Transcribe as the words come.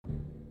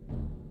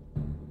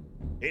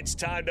It's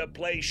time to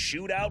play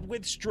Shootout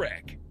with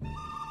Strick.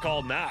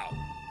 Call now,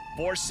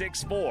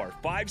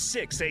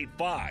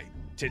 464-5685,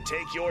 to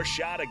take your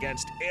shot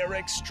against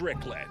Eric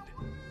Strickland.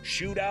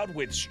 Shootout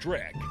with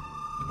Strick.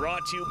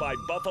 Brought to you by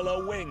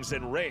Buffalo Wings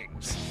and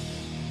Rings.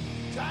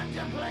 Time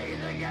to play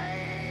the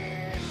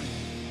game!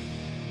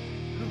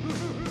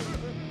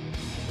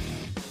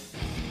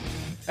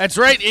 That's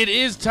right. It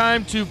is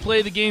time to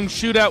play the game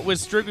Shootout with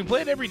Strick. We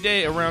play it every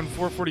day around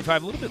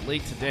 4:45. A little bit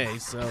late today,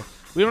 so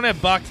we don't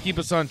have Bach to keep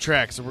us on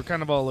track. So we're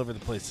kind of all over the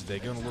place today,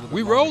 going a little bit.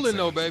 We rolling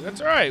though, baby.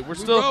 That's all right.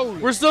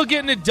 We're still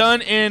getting it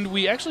done, and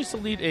we actually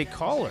still need a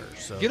caller.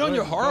 So get on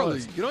your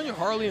Harley. Get on your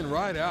Harley and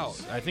ride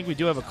out. I think we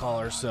do have a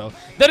caller. So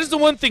that is the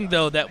one thing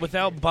though, that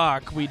without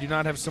Bach, we do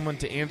not have someone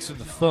to answer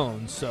the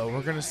phone. So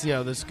we're gonna see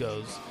how this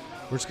goes.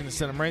 We're just going to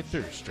send them right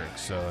through, Strick.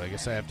 So I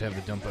guess I have to have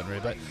the dump button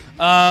ready.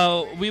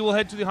 But we will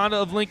head to the Honda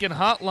of Lincoln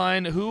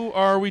hotline. Who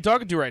are we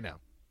talking to right now?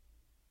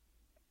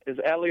 Is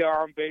Ellie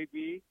on,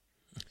 baby?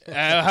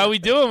 How we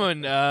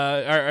doing?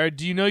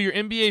 Do you know your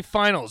NBA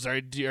Finals? Are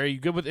you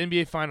good with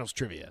NBA Finals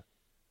trivia?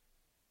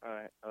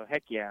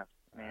 Heck yeah,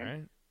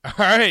 man. All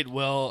right.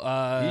 Well,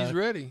 he's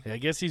ready. I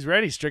guess he's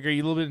ready. Strick, are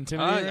you a little bit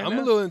intimidated right I'm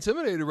now? a little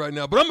intimidated right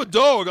now, but I'm a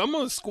dog. I'm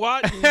going to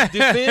squat and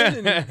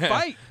defend and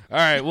fight. All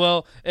right.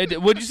 Well,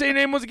 what did you say your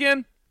name was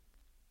again?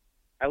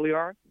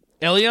 Eliar.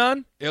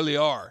 Elion?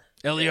 Eliar.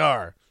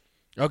 Eliar.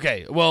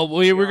 Okay. Well,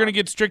 we're going to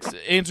get Strick's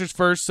answers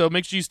first, so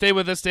make sure you stay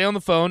with us, stay on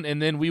the phone,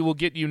 and then we will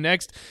get you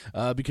next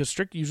because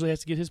Strick usually has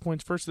to get his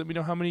points first so that we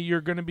know how many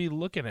you're going to be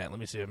looking at. Let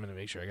me see. I'm going to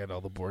make sure I got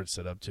all the boards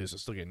set up, too, so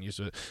still getting used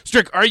to it.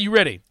 Strick, are you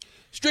ready?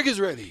 Strick is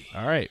ready.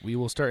 All right. We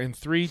will start in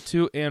 3,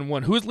 2, and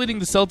 1. Who is leading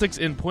the Celtics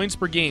in points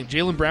per game,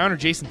 Jaylen Brown or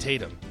Jason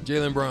Tatum?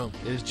 Jaylen Brown.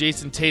 It is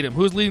Jason Tatum.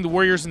 Who is leading the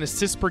Warriors in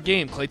assists per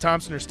game, Klay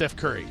Thompson or Steph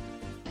Curry?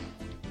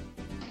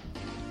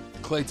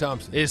 Klay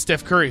Thompson. It is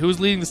Steph Curry. Who is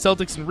leading the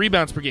Celtics in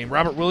rebounds per game,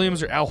 Robert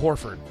Williams or Al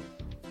Horford?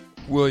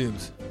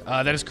 Williams.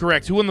 That is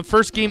correct. Who won the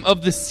first game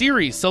of the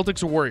series,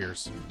 Celtics or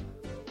Warriors?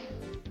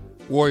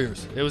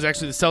 Warriors. It was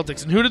actually the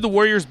Celtics. And who did the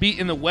Warriors beat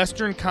in the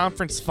Western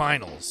Conference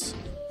Finals?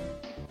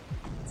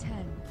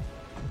 10,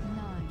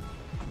 9,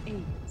 8,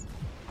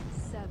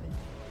 7,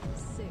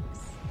 6,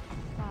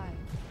 5,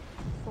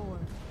 4,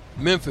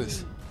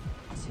 Memphis.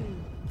 3, 2,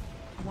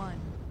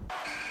 1.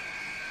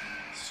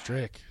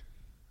 Strick.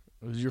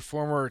 It was your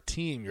former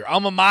team, your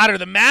alma mater,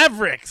 the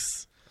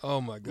Mavericks.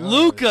 Oh, my God.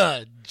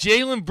 Luka,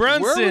 Jalen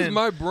Brunson. Where is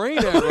my brain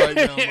at right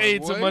now, my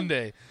It's boy? a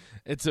Monday.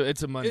 It's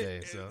a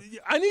Monday. So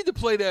I need to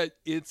play that.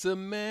 It's a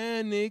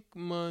manic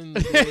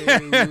Monday.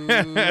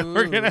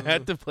 we're gonna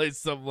have to play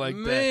something like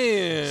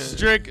Man.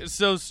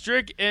 that.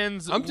 Strick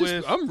ends. I'm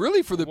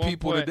really for the 1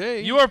 people point. today.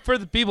 You are for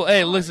the people.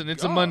 Hey, My listen,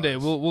 it's a gosh. Monday.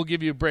 We'll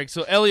give you a break.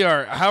 So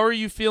Eliar, how are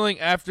you feeling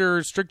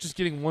after Strick just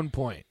getting 1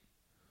 point?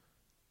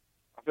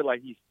 I feel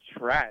like he's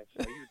trash.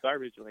 Like, he's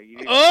garbage. Like,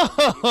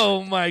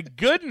 Oh my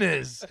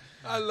goodness,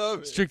 I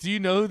love it. Strick, do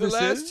you know who The this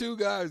last is? two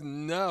guys,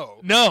 no.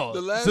 No.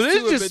 The last So this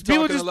two is have just been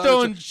people talking just a lot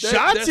throwing of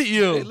shots at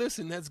you. Hey,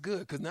 listen, that's good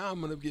because now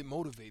I'm gonna get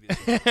motivated.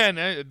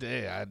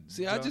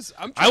 See, I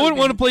wouldn't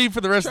want to play you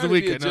for the rest of the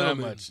trying week. to be a I know that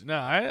gentleman. much. No,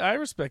 I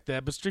respect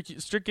that. But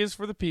Strick is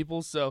for the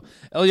people. So,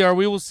 Eliar,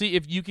 we will see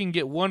if you can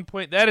get 1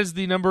 point. That is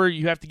the number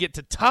you have to get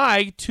to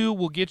tie. 2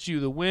 will get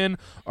you the win.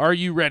 Are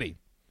you ready?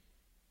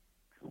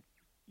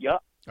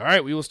 Yup. All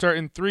right, we will start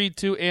in 3,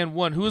 2, and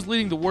 1. Who is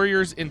leading the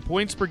Warriors in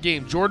points per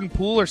game, Jordan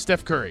Poole or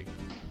Steph Curry?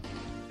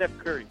 Steph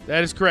Curry.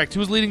 That is correct. Who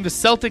is leading the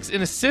Celtics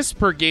in assists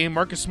per game,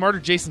 Marcus Smart or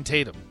Jason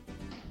Tatum?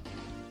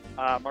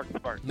 Marcus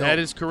Smart. That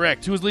is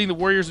correct. Who is leading the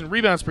Warriors in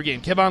rebounds per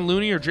game, Kevon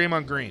Looney or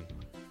Draymond Green?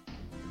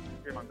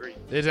 Draymond Green.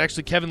 It is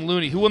actually Kevin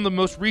Looney. Who won the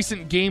most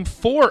recent Game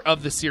 4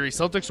 of the series,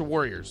 Celtics or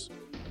Warriors?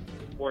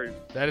 Warriors.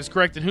 That is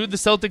correct. And who did the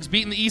Celtics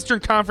beat in the Eastern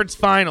Conference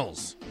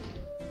Finals?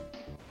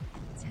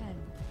 10,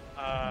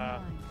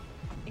 9,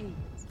 8,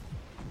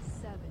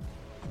 7,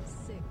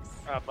 6,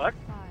 Buck.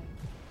 5,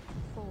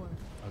 4.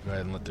 I'll go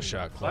ahead and let the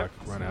shot clock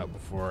run out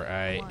before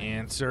I One.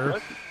 answer.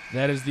 What?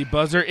 That is the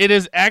buzzer. It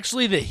is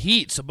actually the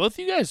Heat. So both of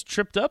you guys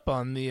tripped up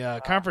on the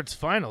conference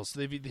finals.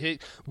 So they beat the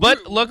Heat.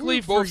 But luckily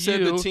we for both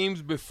said you, the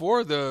teams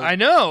before the. I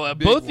know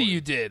big both of one.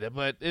 you did,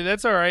 but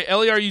that's all right.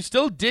 Eliar, you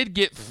still did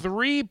get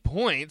 3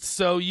 points,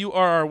 so you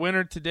are our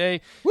winner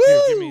today. Woo!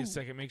 Here, give me a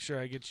second. Make sure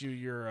I get you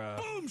your.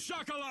 Boom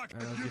shakalaka.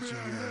 I'll get you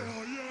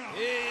Hell yeah.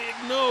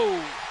 Heck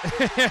no.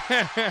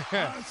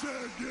 I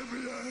said, give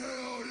me a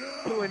hell yeah.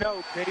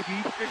 2-0, baby.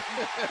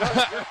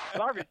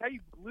 Garbage. How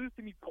you lose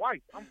to me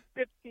twice? I'm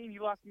 15.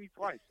 You lost to me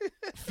twice.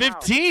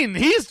 15.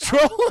 He's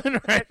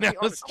trolling right Catch me now,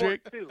 on the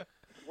Strick. court, too.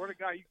 Swear to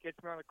God, you catch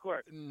me on the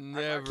court.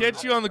 Never.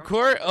 Catch you on the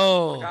court?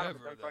 Oh, Never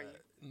that.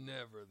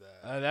 Never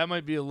that. that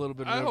might be a little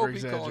bit of I an hope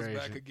he calls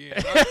over-exaggeration. back again.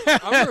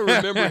 I'm going to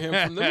remember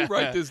him. Let me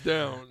write this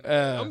down.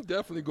 I'm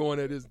definitely going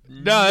at his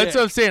No, that's neck.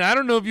 what I'm saying. I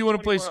don't know if you want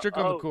to play 21, Strick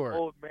on the court.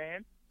 Old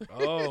man.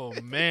 Oh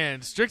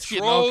man, Strick's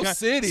getting Troll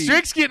City.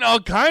 Strick's getting all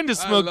kind of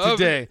smoke love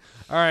today. it.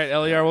 All right,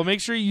 LER. Well, make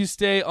sure you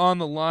stay on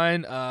the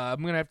line.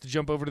 I'm gonna have to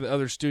jump over to the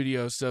other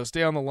studio, so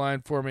stay on the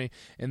line for me,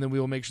 and then we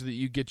will make sure that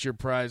you get your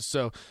prize.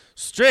 So,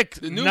 Strick,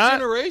 The new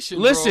generation,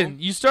 Listen, bro.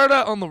 you start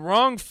out on the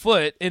wrong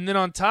foot, and then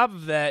on top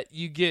of that,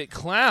 you get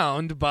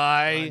clowned I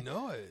by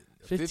know it.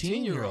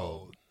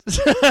 15-year-old.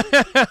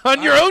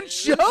 on your own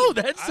show.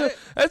 That's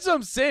what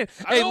I'm saying.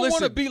 I Hey, don't want to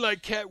listen. be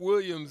like Cat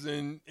Williams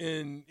and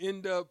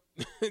end up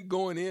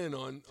going in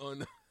on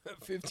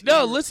 15.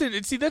 No, listen.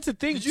 See, that's the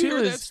thing Did too. you hear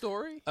is that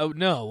story? oh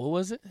no, what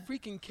was it?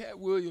 Freaking Cat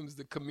Williams,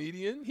 the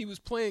comedian. He was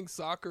playing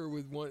soccer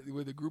with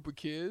a group of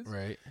kids,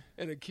 Right.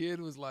 and a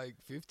kid was like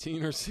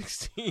 15 or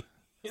 16.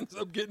 Ends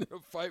up getting in a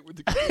fight with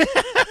the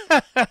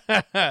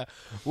kid.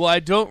 Well, I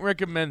don't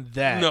recommend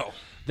that. No.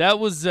 That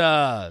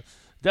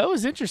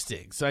was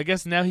interesting. So I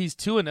guess now he's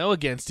 2-0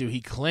 against you. He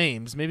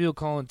claims. Maybe he'll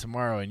call in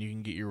tomorrow and you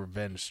can get your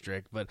revenge,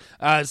 Strick. But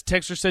as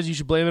Texter says, you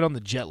should blame it on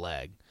the jet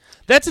lag.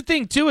 That's the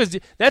thing too. Is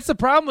that's the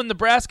problem with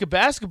Nebraska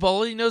basketball.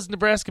 All he knows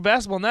Nebraska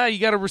basketball now. You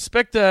got to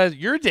respect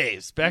your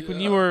days back when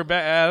you were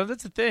back.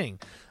 That's the thing.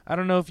 I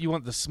don't know if you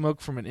want the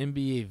smoke from an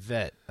NBA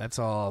vet. That's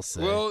all I'll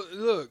say. Well,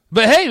 look.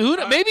 but hey,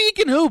 maybe he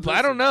can hoop.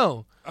 I don't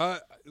know.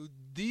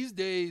 These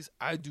days,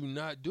 I do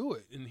not do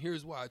it, and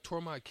here's why: I tore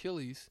my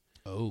Achilles.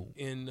 Oh.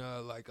 In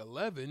like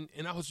 11,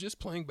 and I was just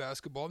playing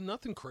basketball,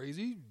 nothing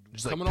crazy.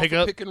 Just like coming pick off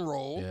up? a pick and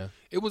roll. Yeah.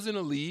 It was in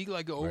a league,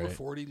 like an over Right.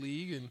 40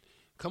 league, and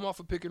come off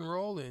a pick and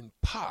roll and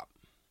pop.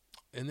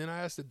 And then I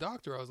asked the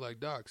doctor, I was like,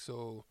 Doc,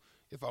 so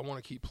if I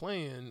want to keep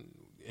playing,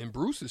 and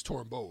Bruce is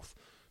torn both,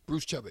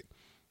 Bruce Chubbuck.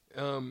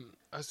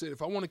 I said,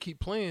 if I want to keep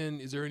playing,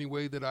 is there any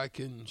way that I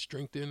can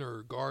strengthen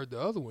or guard the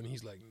other one?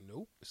 He's like,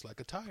 nope, it's like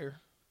a tire.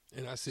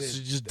 And I said, So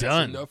you're just that's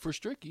done. enough for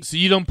Stricky. So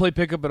you don't play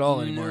pickup at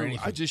all anymore? No, or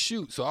anything? I just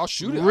shoot. So I'll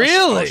shoot it.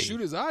 Really? I'll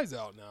shoot his eyes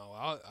out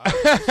now.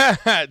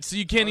 So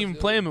you can't even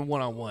play him in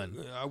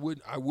one-on-one. I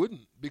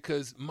wouldn't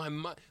because my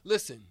mind.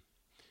 Listen,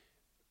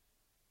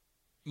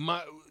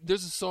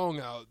 there's a song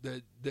out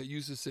that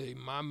used to say,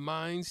 "My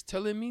mind's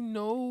telling me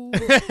no,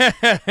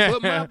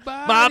 but my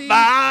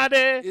body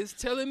is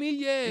telling me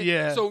yeah."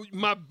 Yeah. So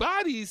my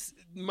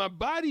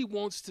body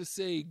wants to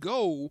say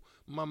go.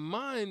 My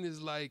mind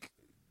is like,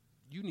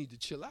 you need to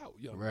chill out,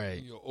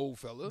 Right. old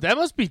fella. That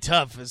must be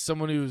tough as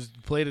someone who's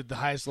played at the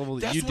highest level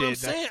that That's you what I'm did.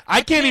 saying.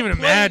 I can't even play-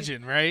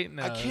 imagine, right?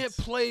 No, I can't it's-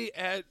 play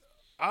at.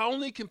 I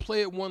only can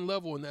play at one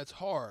level, and that's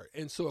hard.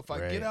 And so if I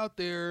Right. get out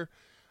there,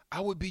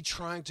 I would be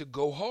trying to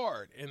go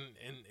hard, and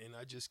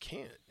I just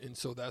can't. And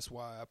so that's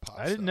why I popped.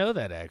 I didn't know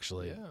that,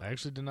 actually. Yeah. I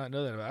actually did not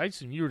know that. I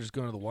assumed you were just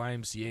going to the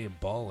YMCA and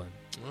balling.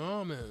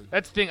 Oh man.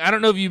 That's the thing. I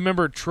don't know if you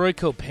remember Troy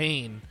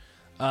Copain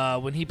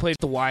when he played at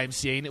the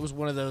YMCA, and it was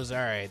one of those, all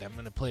right, I'm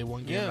going to play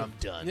one game and Yeah. I'm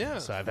done. Yeah.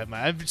 So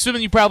I'm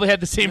assuming you probably had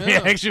the same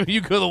Yeah. reaction when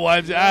you go to the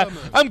YMCA. Yeah,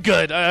 man. I'm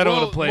good. I don't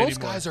Well, want to play most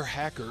anymore. guys are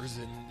hackers,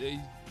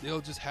 and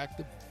they'll just hack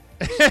the.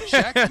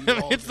 shack you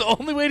all It's the day.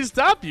 only way to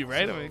stop you,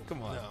 right? So, I mean,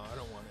 come on. No, I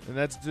don't want it. And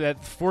that's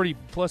that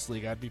 40-plus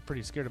league. I'd be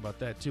pretty scared about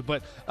that, too.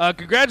 But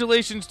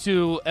congratulations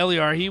to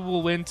LER. He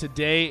will win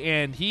today.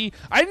 And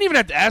I didn't even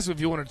have to ask him if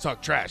he wanted to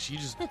talk trash. He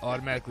just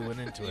automatically went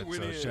into it.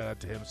 went So in. shout out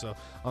to him. So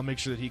I'll make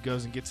sure that he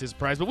goes and gets his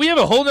prize. But we have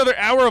a whole other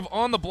hour of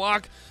On the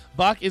Block.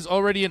 Bach is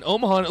already in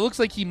Omaha, and it looks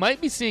like he might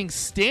be seeing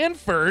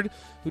Stanford,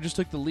 who just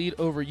took the lead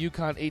over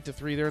UConn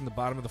 8-3 there in the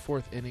bottom of the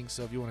fourth inning.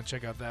 So if you want to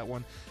check out that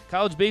one.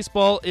 College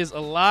baseball is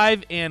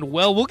alive and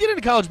well. We'll get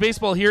into college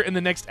baseball here in the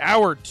next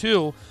hour,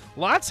 too.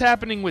 Lots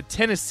happening with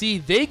Tennessee.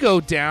 They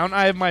go down.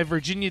 I have my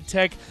Virginia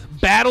Tech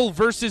battle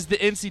versus the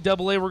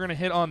NCAA. We're going to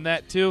hit on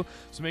that, too.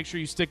 So make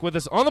sure you stick with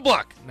us on the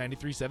block.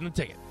 93.7 The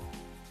Ticket.